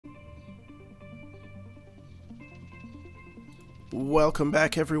Welcome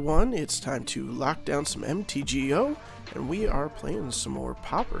back, everyone. It's time to lock down some MTGO, and we are playing some more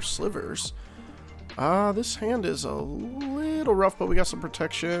Pauper Slivers. This hand is a little rough, but we got some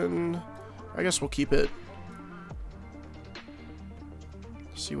protection. I guess we'll keep it.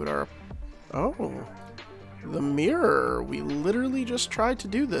 See what our... Oh, the mirror. We literally just tried to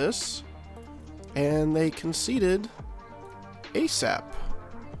do this, and they conceded ASAP.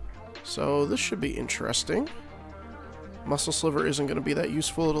 So this should be interesting. Muscle Sliver isn't going to be that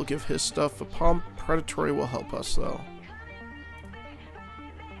useful. It'll give his stuff a pump. Predatory will help us, though.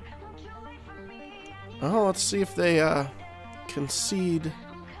 Oh, let's see if they concede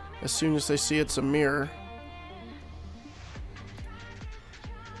as soon as they see it's a mirror.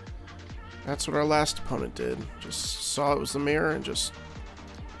 That's what our last opponent did. Just saw it was the mirror and just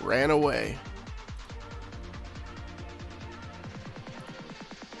ran away.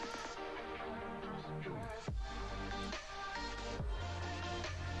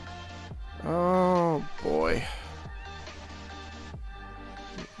 Oh boy.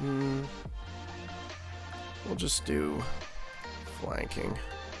 We'll just do flanking.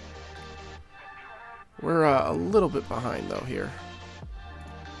 We're a little bit behind though here.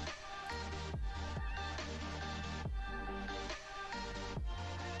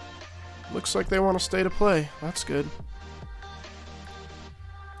 Looks like they want to stay to play. That's good.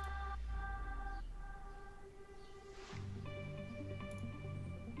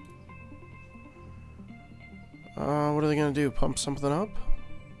 What are they gonna do? Pump something up?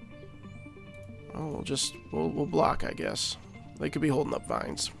 Oh, we'll block, I guess. They could be holding up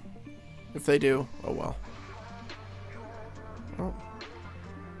vines. If they do, oh well. Oh,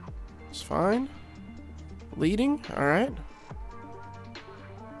 it's fine. Leading, all right.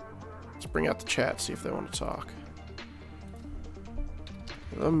 Let's bring out the chat, see if they want to talk.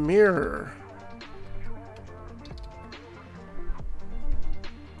 The mirror.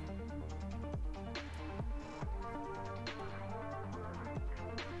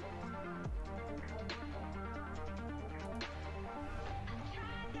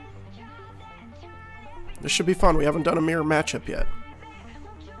 This should be fun. We haven't done a mirror matchup yet.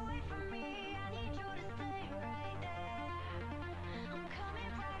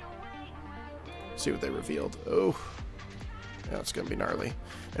 See what they revealed. Oh, yeah, it's gonna be gnarly.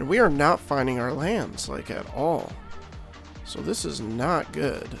 And we are not finding our lands, like, at all. So this is not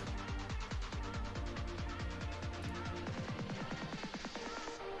good.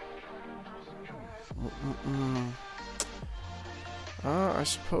 I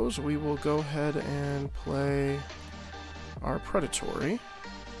suppose we will go ahead and play our predatory.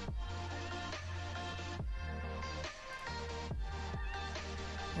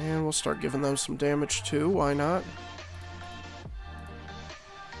 And we'll start giving them some damage too, why not?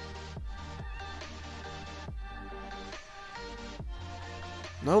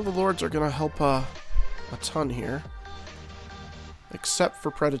 No, the lords are going to help a ton here. Except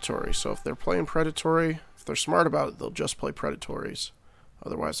for predatory, so if they're playing predatory, if they're smart about it, they'll just play predatories.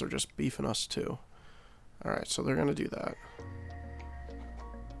 Otherwise, they're just beefing us too. Alright, so they're going to do that.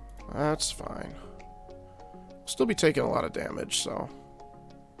 That's fine. We'll still be taking a lot of damage, so...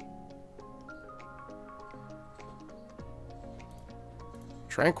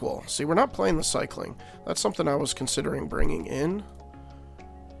 Tranquil. See, we're not playing the cycling. That's something I was considering bringing in,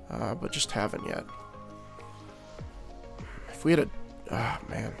 but just haven't yet. If we had a...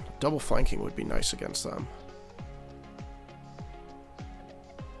 man, double flanking would be nice against them.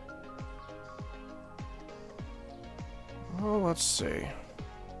 Well, let's see.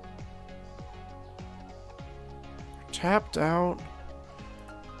 Tapped out.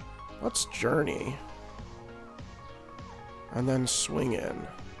 Let's journey. And then swing in.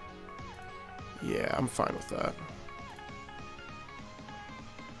 Yeah, I'm fine with that.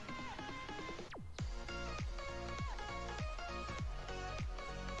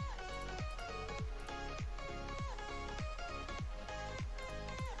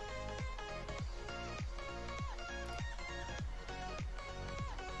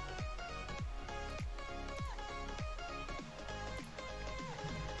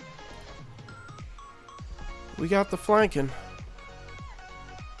 We got the flanking.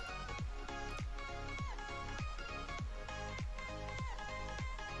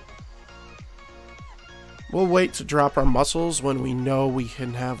 We'll wait to drop our muscles when we know we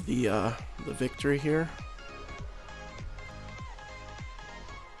can have the victory here.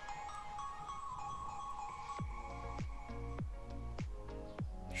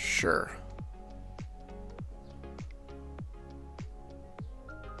 Sure.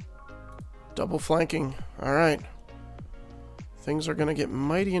 Double flanking. Alright. Things are going to get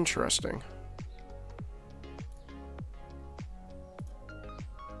mighty interesting.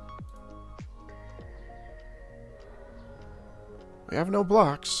 We have no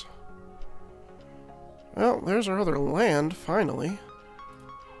blocks. Well, there's our other land, finally.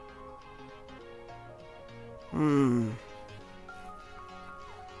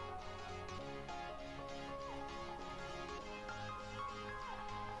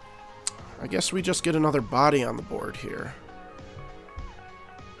 I guess we just get another body on the board here.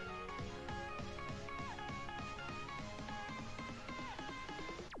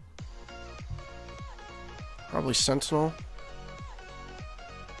 Probably Sentinel.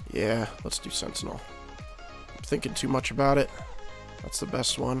 Yeah, let's do Sentinel. I'm thinking too much about it. That's the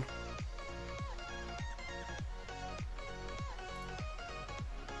best one.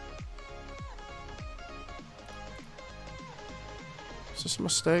 Is this a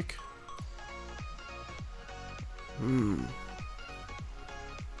mistake?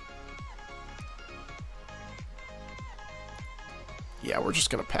 Yeah, we're just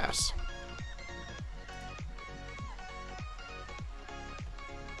gonna pass.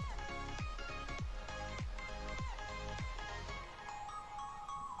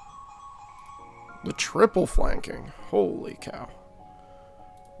 The triple flanking. Holy cow.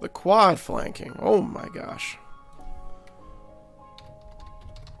 The quad flanking. Oh my gosh.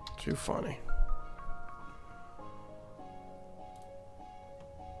 Too funny.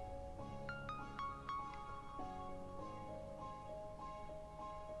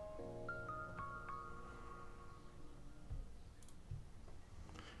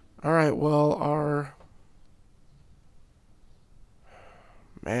 Alright, well, our...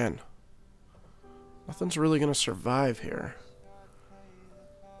 Man. Nothing's really going to survive here.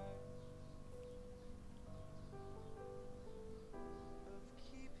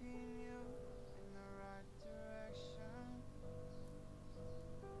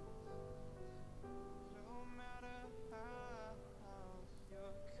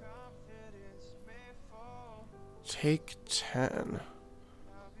 Take 10.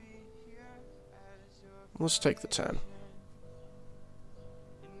 Let's take the 10.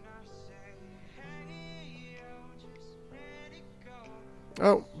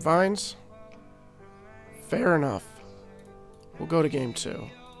 Oh, vines. Fair enough. We'll go to game 2.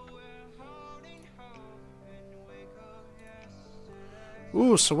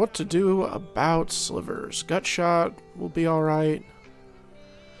 Ooh, so what to do about Slivers? Gut shot will be alright.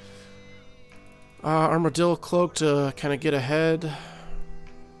 Armadillo cloak to kind of get ahead.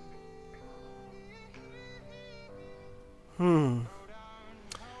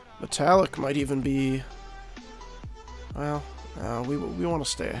 Metallic might even be... Well, we want to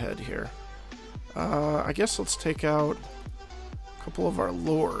stay ahead here. I guess let's take out a couple of our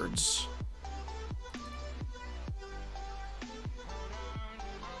lords.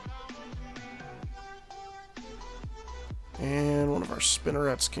 And one of our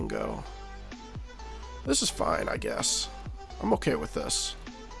spinnerets can go. This is fine, I guess. I'm okay with this.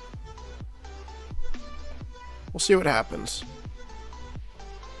 We'll see what happens.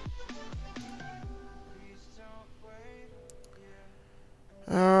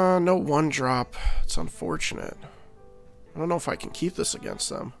 No one drop. It's unfortunate. I don't know if I can keep this against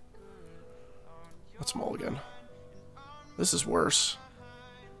them. Let's mulligan. This is worse.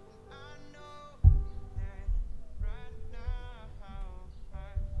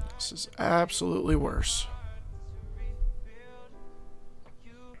 This is absolutely worse.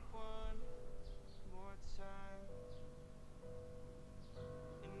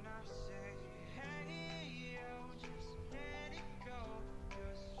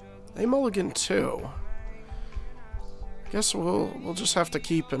 They mulligan too. I guess we'll just have to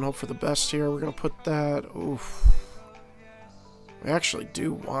keep and hope for the best here. We're gonna put that. Oof. We actually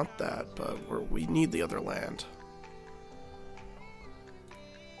do want that, but we need the other land.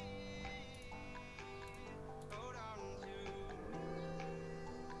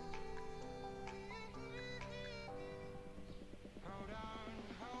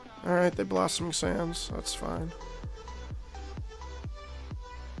 Alright, they Blossoming Sands. That's fine.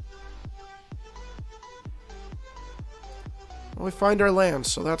 Well, we find our land,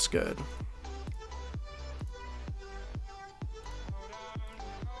 so that's good.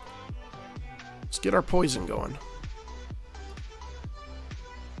 Let's get our poison going.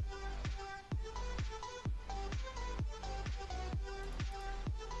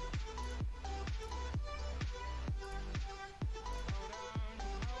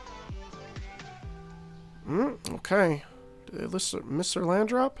 Okay. Did they miss their land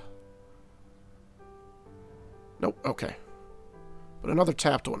drop? Nope, okay. But another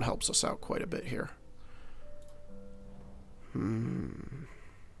tapped one helps us out quite a bit here.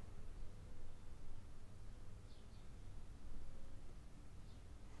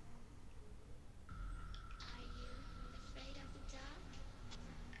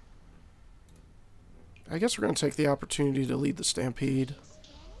 I guess we're going to take the opportunity to lead the Stampede.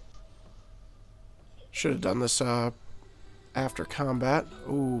 Should have done this after combat.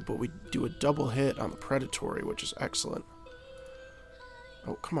 Ooh, but we do a double hit on the Predatory, which is excellent.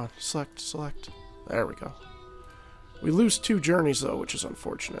 Oh, come on. Select, select. There we go. We lose 2 journeys, though, which is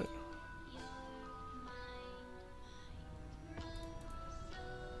unfortunate.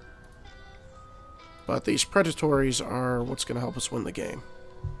 But these Predatories are what's going to help us win the game.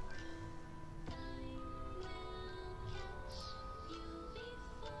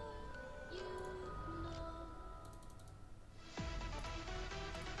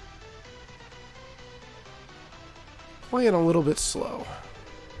 Playing a little bit slow.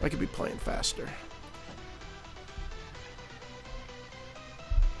 I could be playing faster.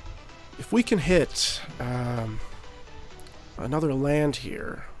 If we can hit another land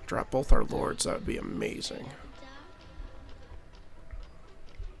here, drop both our lords, that would be amazing.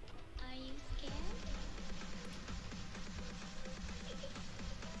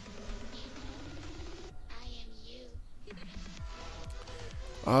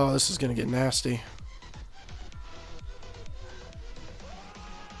 Oh, this is going to get nasty.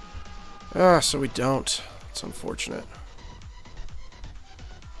 Ah, so we don't. It's unfortunate.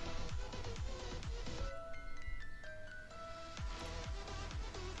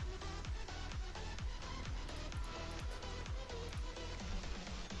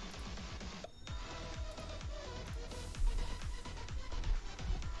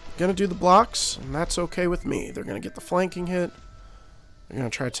 Gonna do the blocks, and that's okay with me. They're gonna get the flanking hit. They're gonna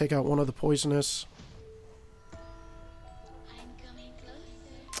try to take out one of the poisonous.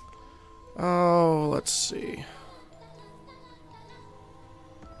 Oh, let's see.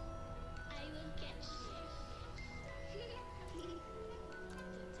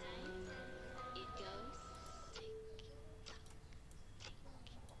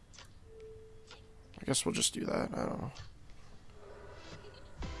 I guess we'll just do that. I don't know.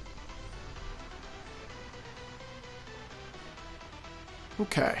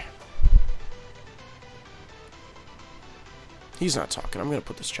 Okay. He's not talking. I'm going to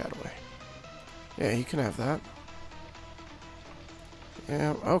put this chat away. Yeah, you can have that.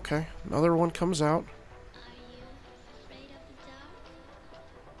 Yeah, okay. Another one comes out.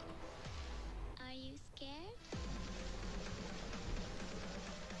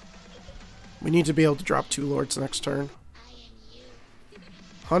 We need to be able to drop 2 lords next turn.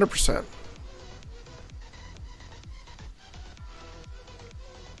 100%.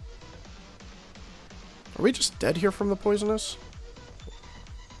 Are we just dead here from the poisonous?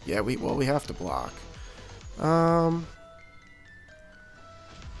 Yeah, we have to block. Yeah,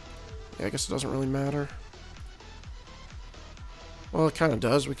 I guess it doesn't really matter. Well, it kind of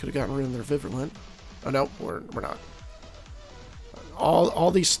does. We could have gotten rid of their Virulent. Oh no, we're not.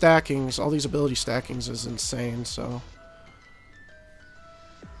 All these stackings, all these ability stackings is insane. So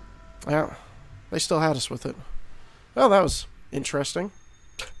yeah, they still had us with it. Well, that was interesting.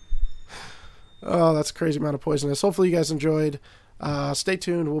 Oh, that's a crazy amount of poisonous. Hopefully you guys enjoyed. Stay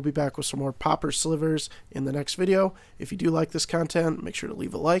tuned. We'll be back with some more Pauper Slivers in the next video. If you do like this content, make sure to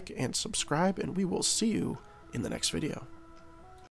leave a like and subscribe, and we will see you in the next video.